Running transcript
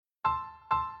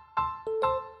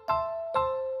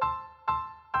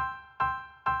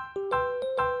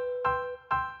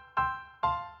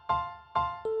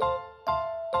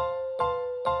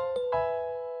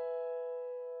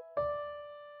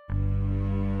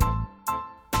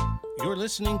You're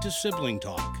listening to Sibling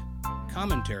Talk,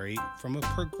 commentary from a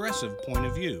progressive point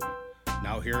of view.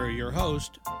 Now, here are your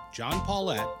hosts, John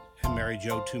Paulette and Mary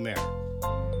Jo Tumer.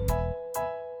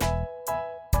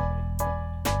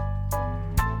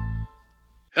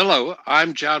 Hello,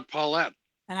 I'm John Paulette.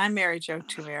 And I'm Mary Jo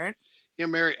Tumer. Yeah,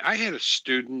 Mary, I had a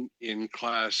student in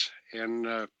class,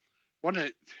 and one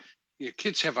of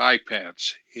kids have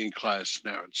iPads in class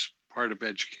now. It's part of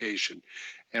education.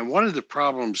 And one of the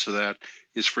problems of that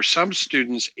is for some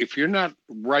students, if you're not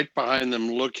right behind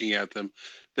them looking at them,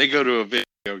 they go to a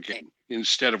video game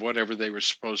instead of whatever they were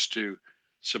supposed to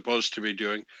be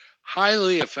doing.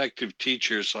 Highly effective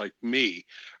teachers like me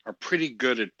are pretty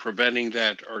good at preventing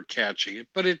that or catching it,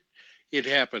 but it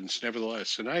happens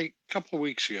nevertheless. And a couple of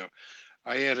weeks ago,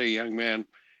 I had a young man,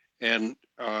 and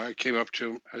I came up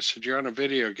to him. I said, "You're on a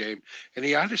video game," and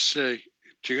he honestly,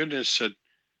 to goodness, said,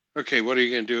 "Okay, what are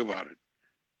you going to do about it?"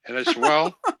 And I said,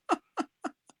 "Well,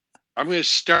 I'm going to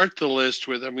start the list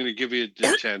with I'm going to give you a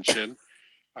detention.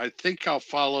 I think I'll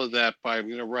follow that by I'm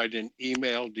going to write an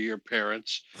email to your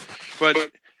parents."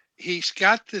 But he's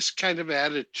got this kind of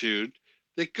attitude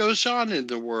that goes on in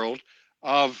the world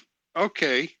of,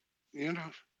 okay, you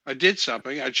know, I did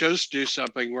something, I chose to do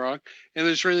something wrong, and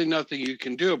there's really nothing you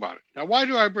can do about it. Now, why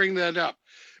do I bring that up?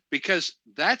 Because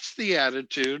that's the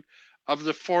attitude of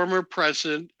the former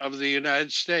president of the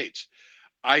United States.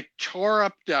 I tore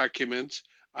up documents.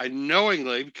 I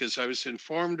knowingly, because I was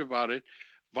informed about it,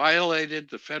 violated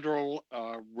the Federal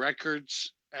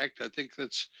Records Act. I think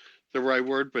that's the right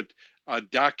word, but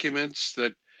documents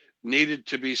that needed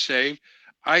to be saved.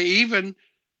 I even,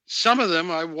 some of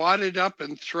them, I wadded up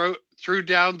and threw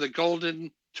down the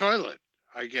golden toilet,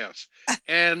 I guess.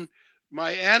 And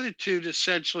my attitude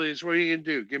essentially is, what are you going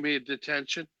to do? Give me a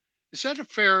detention? Is that a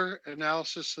fair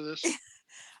analysis of this?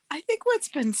 I think what's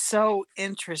been so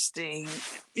interesting,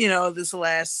 this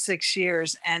last 6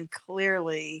 years, and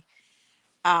clearly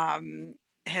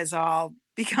has all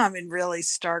become in really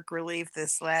stark relief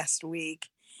this last week,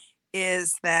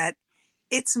 is that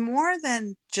it's more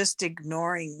than just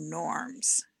ignoring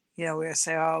norms. We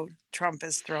say, oh, Trump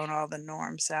has thrown all the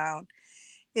norms out.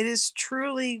 It is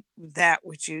truly that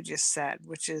which you just said,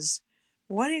 which is,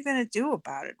 what are you going to do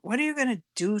about it? What are you going to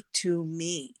do to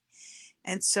me?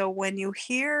 And so when you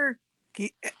hear,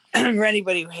 for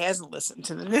anybody who hasn't listened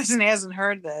to the news and hasn't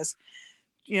heard this,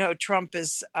 Trump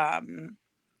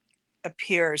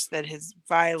appears that has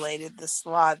violated this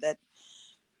law that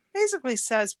basically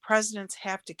says presidents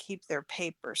have to keep their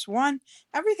papers. One,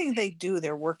 everything they do,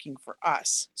 they're working for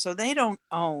us. So they don't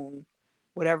own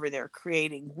whatever they're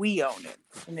creating. We own it.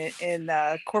 And in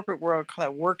the corporate world, called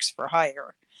it works for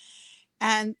hire.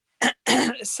 And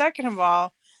second of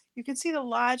all, you can see the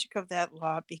logic of that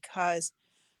law because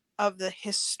of the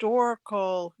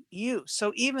historical use.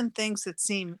 So even things that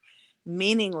seem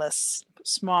meaningless,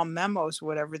 small memos,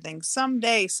 whatever things,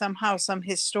 someday, somehow, some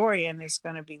historian is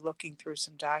going to be looking through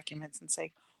some documents and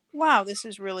say, wow, this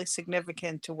is really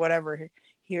significant to whatever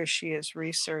he or she is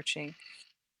researching.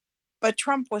 But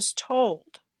Trump was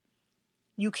told,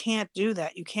 you can't do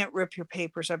that. You can't rip your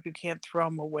papers up. You can't throw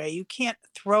them away. You can't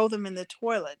throw them in the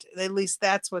toilet. At least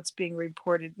that's what's being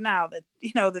reported now, that,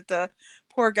 that the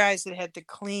poor guys that had to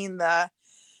clean the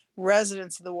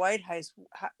residents of the White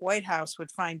House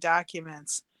would find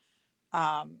documents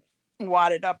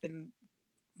wadded up and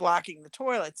blocking the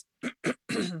toilets.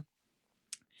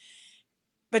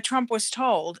 But Trump was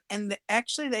told, and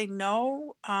actually they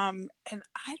know, and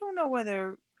I don't know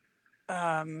whether,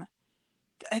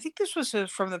 I think this was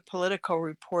from the Politico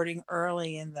reporting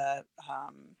early in the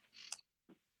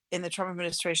Trump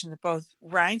administration, that both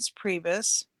Reince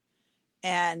Priebus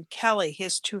and Kelly,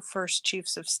 his two first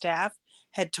chiefs of staff,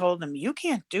 had told him, you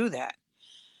can't do that.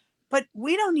 But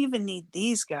we don't even need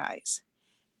these guys.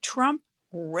 Trump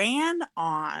ran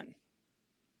on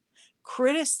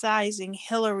criticizing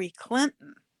Hillary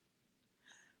Clinton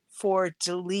for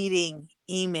deleting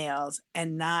emails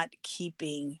and not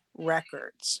keeping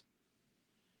records.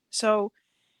 So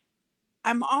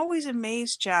I'm always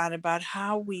amazed, John, about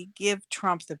how we give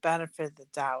Trump the benefit of the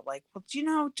doubt. Like, well,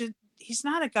 he's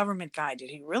not a government guy.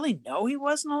 Did he really know he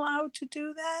wasn't allowed to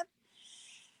do that?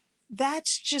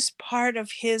 That's just part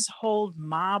of his whole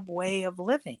mob way of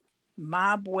living,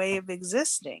 mob way of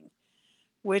existing,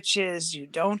 which is you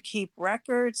don't keep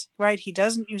records, right? He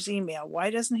doesn't use email. Why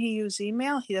doesn't he use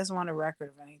email? He doesn't want a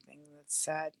record of anything that's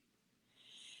said.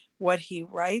 What he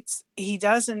writes, he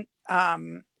doesn't,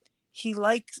 he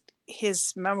likes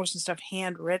his memos and stuff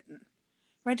handwritten,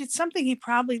 right? It's something he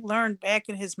probably learned back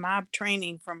in his mob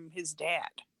training from his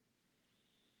dad.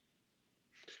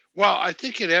 Well, I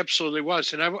think it absolutely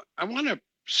was. And I want to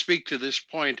speak to this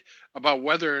point about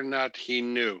whether or not he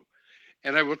knew.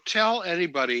 And I will tell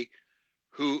anybody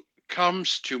who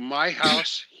comes to my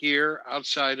house here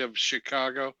outside of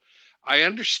Chicago, I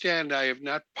understand I have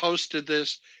not posted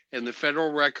this, and the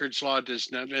federal records law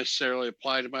does not necessarily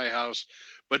apply to my house,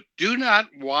 but do not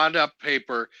wad up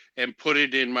paper and put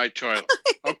it in my toilet.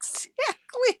 Exactly.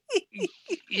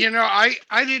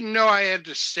 I didn't know I had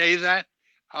to say that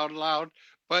out loud,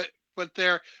 but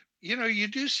there, you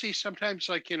do see sometimes,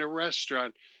 like in a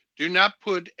restaurant, do not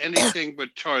put anything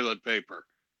but toilet paper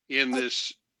in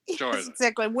this Yes, toilet.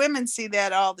 exactly. Women see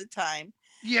that all the time.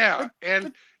 Yeah, But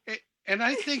and but and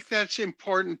I think that's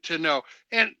important to know.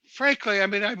 And frankly, I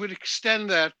mean, I would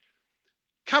extend that.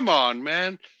 Come on,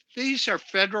 man. These are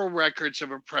federal records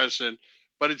of a president,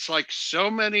 but it's like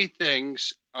so many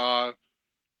things. I'm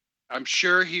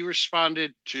sure he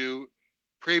responded to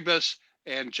Priebus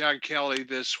and John Kelly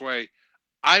this way: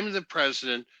 I'm the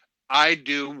president. I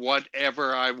do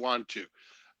whatever I want to.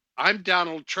 I'm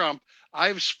Donald Trump.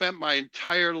 I've spent my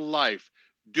entire life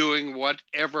doing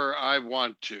whatever I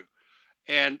want to.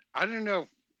 And I don't know,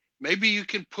 maybe you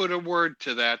can put a word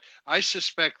to that. I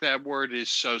suspect that word is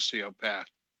sociopath.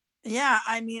 yeah,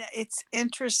 I mean, it's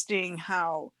interesting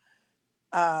how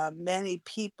many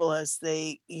people, as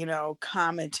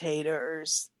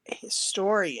commentators,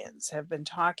 historians have been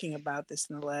talking about this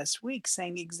in the last week,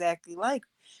 saying exactly like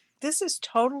this is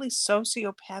totally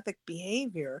sociopathic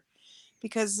behavior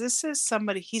because this is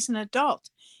somebody, he's an adult.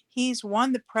 He's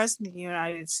won the president of the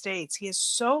United States. He has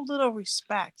so little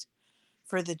respect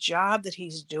for the job that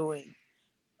he's doing,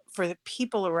 for the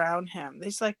people around him.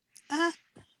 He's like, ah,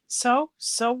 so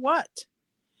what?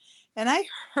 And I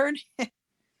heard him,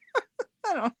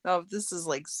 I don't know if this is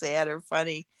like sad or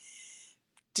funny,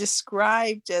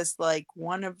 described as like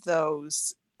one of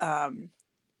those. Do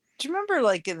you remember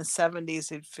like in the 70s,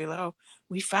 he'd feel, oh,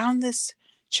 we found this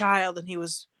child and he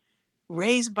was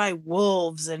raised by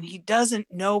wolves and he doesn't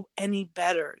know any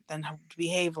better than to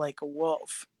behave like a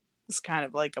wolf. It's kind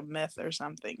of like a myth or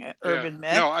something, an Yeah. urban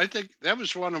myth. No, I think that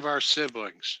was one of our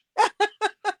siblings.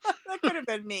 That could have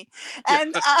been me.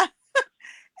 And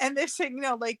and they're saying,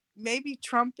 like maybe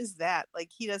Trump is that, like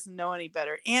he doesn't know any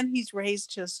better. And he's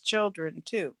raised his children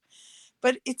too.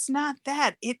 But it's not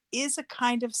that. It is a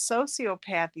kind of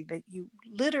sociopathy that you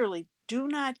literally do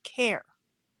not care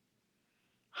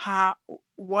how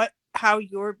how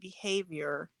your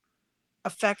behavior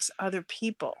affects other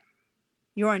people.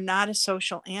 You are not a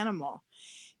social animal.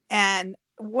 And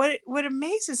what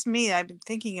amazes me, I've been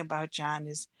thinking about, John,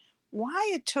 is why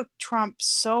it took Trump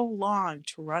so long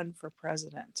to run for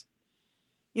president.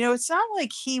 It's not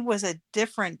like he was a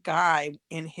different guy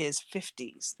in his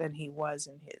 50s than he was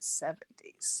in his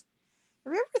 70s.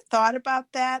 Have you ever thought about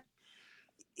that?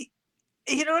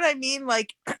 You know what I mean?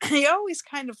 Like, he always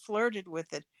kind of flirted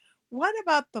with it. What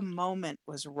about the moment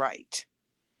was right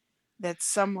that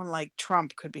someone like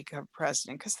Trump could become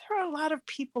president? Because there are a lot of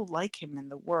people like him in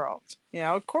the world.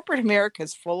 Corporate America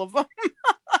is full of them,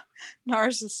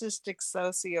 narcissistic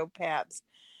sociopaths.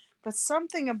 But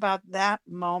something about that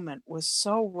moment was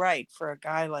so right for a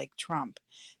guy like Trump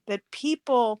that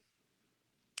people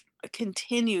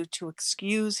continue to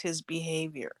excuse his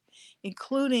behavior,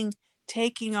 including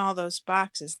taking all those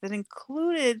boxes that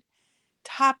included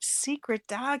top secret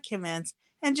documents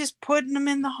and just putting them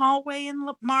in the hallway in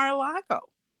Mar-a-Lago. I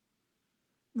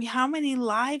mean, how many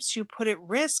lives you put at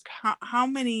risk, how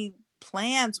many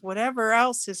plans, whatever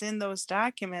else is in those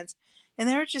documents, and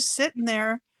they're just sitting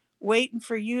there waiting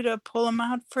for you to pull them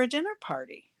out for a dinner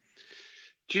party.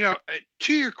 To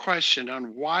your question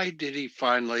on why did he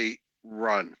finally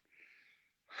run,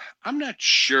 I'm not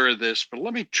sure of this, but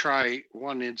let me try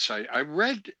one insight. I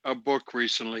read a book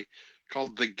recently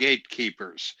called The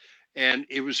Gatekeepers, and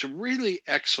it was a really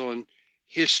excellent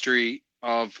history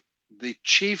of the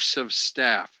chiefs of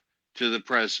staff to the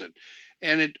president.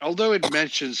 And although it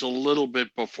mentions a little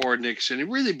bit before Nixon, it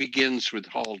really begins with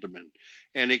Haldeman.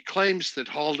 And it claims that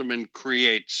Haldeman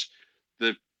creates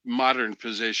the modern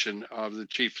position of the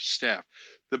chief of staff.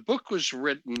 The book was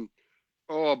written,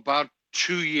 about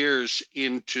 2 years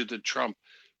into the Trump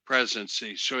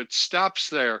presidency. So it stops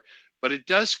there, but it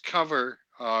does cover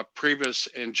Priebus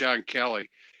and John Kelly.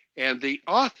 And the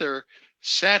author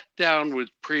sat down with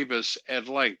Priebus at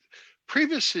length.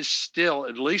 Priebus is still,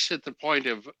 at least at the point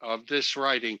of this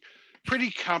writing,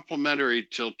 pretty complimentary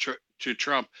to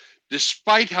Trump,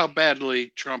 despite how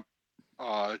badly Trump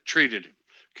treated him.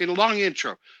 Okay, the long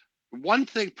intro. One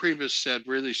thing Priebus said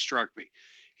really struck me.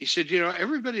 He said,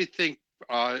 everybody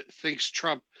thinks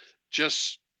Trump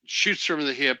just shoots from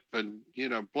the hip and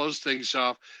blows things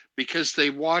off because they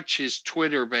watch his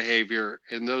Twitter behavior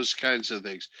and those kinds of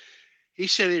things. He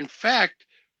said, in fact,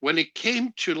 when it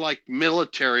came to like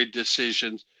military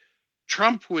decisions,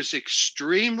 Trump was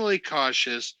extremely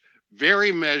cautious,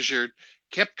 very measured,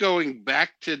 kept going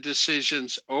back to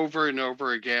decisions over and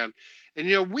over again.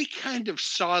 And, we kind of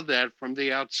saw that from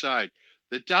the outside,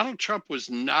 that Donald Trump was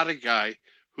not a guy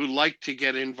who liked to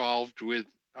get involved with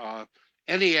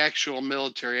any actual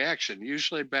military action,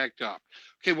 usually backed off.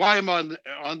 Okay, why am I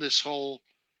on this whole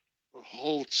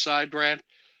side rant?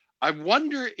 I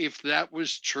wonder if that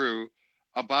was true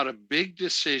about a big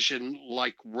decision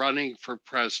like running for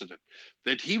president,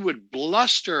 that he would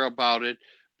bluster about it,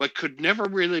 but could never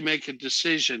really make a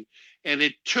decision. And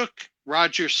it took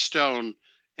Roger Stone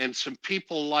and some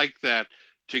people like that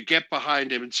to get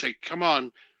behind him and say, come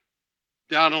on,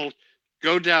 Donald,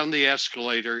 go down the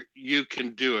escalator. You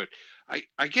can do it.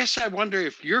 I guess I wonder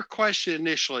if your question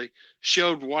initially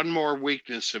showed one more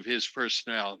weakness of his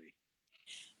personality.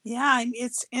 Yeah, and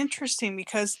it's interesting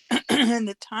because in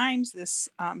the Times this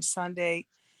Sunday,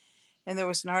 and there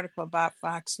was an article about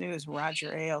Fox News,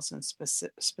 Roger Ailes, and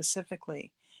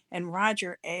specifically, and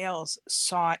Roger Ailes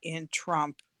saw in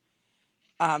Trump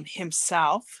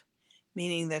himself,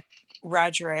 meaning that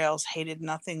Roger Ailes hated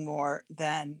nothing more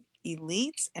than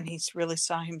elites, and he really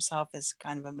saw himself as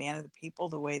kind of a man of the people,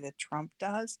 the way that Trump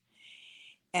does.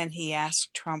 And he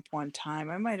asked Trump one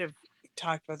time, I might have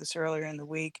talked about this earlier in the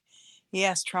week. He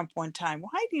asked Trump one time,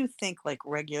 why do you think like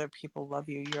regular people love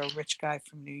you? You're a rich guy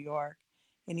from New York.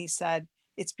 And he said,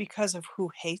 it's because of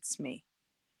who hates me,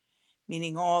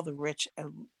 meaning all the rich,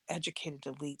 educated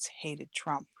elites hated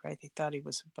Trump, right? They thought he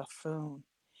was a buffoon.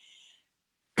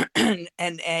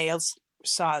 And Ailes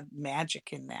saw magic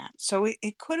in that. So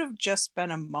it could have just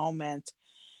been a moment,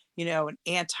 an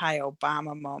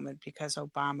anti-Obama moment, because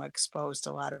Obama exposed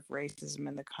a lot of racism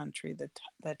in the country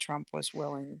that Trump was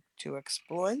willing to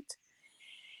exploit.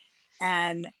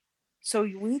 And so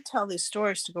we tell these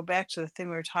stories to go back to the thing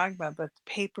we were talking about the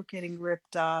paper getting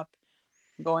ripped up,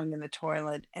 going in the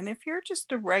toilet. And if you're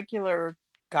just a regular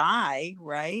guy,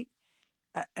 right,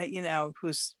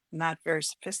 who's not very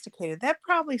sophisticated, that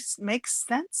probably makes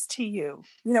sense to you.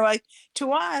 Like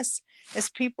to us as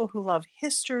people who love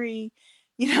history,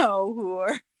 who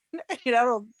are, I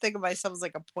don't think of myself as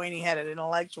like a pointy-headed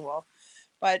intellectual,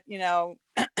 but,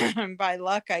 by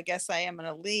luck, I guess I am an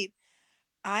elite.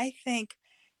 I think,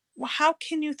 well, how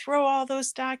can you throw all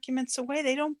those documents away?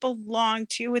 They don't belong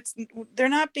to you. They're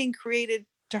not being created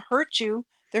to hurt you.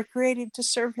 They're created to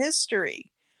serve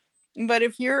history. But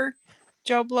if you're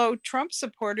Joe Blow Trump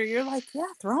supporter, you're like, yeah,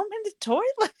 throw them in the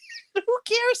toilet. Who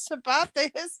cares about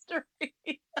the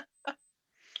history?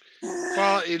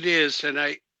 Well, it is, and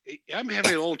I'm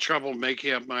having a little trouble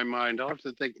making up my mind. I'll have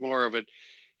to think more of it.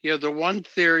 The one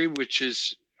theory, which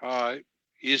is a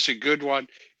good one,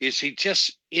 is he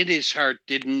just in his heart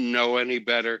didn't know any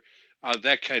better.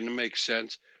 That kind of makes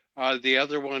sense. The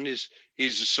other one is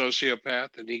he's a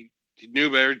sociopath and he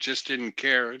knew better, just didn't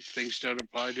care. Things don't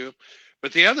apply to him.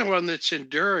 But the other one that's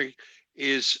enduring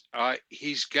is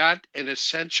he's got an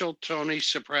essential Tony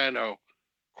Soprano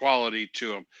quality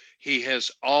to him. He has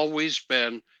always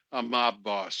been a mob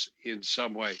boss in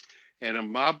some way. And a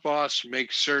mob boss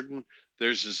makes certain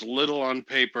there's as little on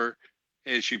paper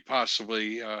as you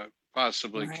possibly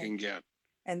Right. can get.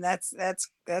 And that's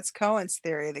Cohen's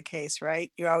theory of the case,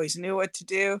 right? You always knew what to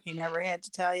do. He never had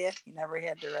to tell you. He never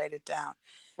had to write it down.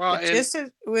 Well, But and just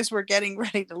as we're getting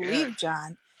ready to yeah, leave,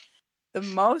 John, the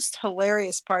most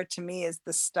hilarious part to me is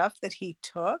the stuff that he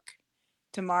took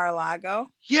to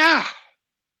Mar-a-Lago. yeah,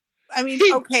 I mean,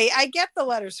 he okay, I get the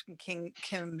letters from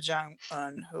Kim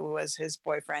Jong-un, who was his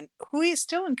boyfriend, who he's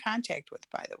still in contact with,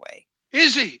 by the way.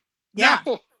 is he? Yeah.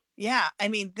 No. Yeah. I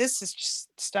mean, this is just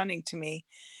stunning to me.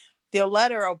 The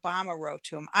letter Obama wrote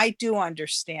to him, I do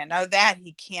understand. Now that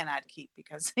he cannot keep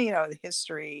because, the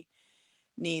history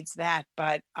needs that.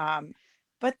 But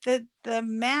the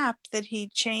map that he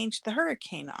changed the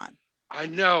hurricane on. I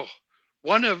know.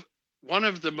 One of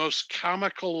the most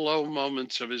comical low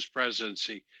moments of his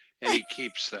presidency, and he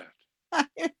keeps that.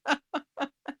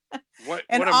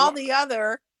 And all the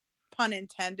other, pun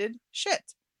intended, shit.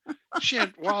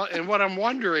 Shit. Well, and what I'm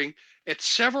wondering at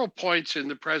several points in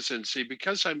the presidency,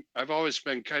 because I've always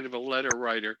been kind of a letter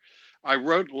writer, I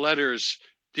wrote letters,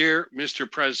 dear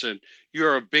Mr. President,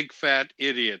 you're a big fat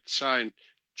idiot, signed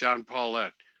John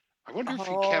Paulette. I wonder if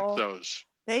he kept those.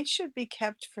 They should be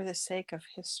kept for the sake of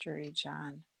history,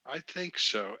 John. I think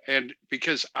so. And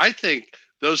because I think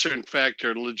those are in fact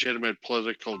are legitimate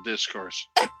political discourse.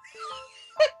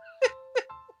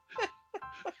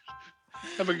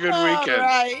 Have a good weekend. All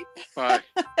right. Bye.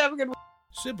 Have a good weekend.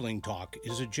 Sibling Talk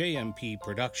is a JMP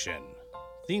production.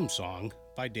 Theme song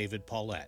by David Paulette.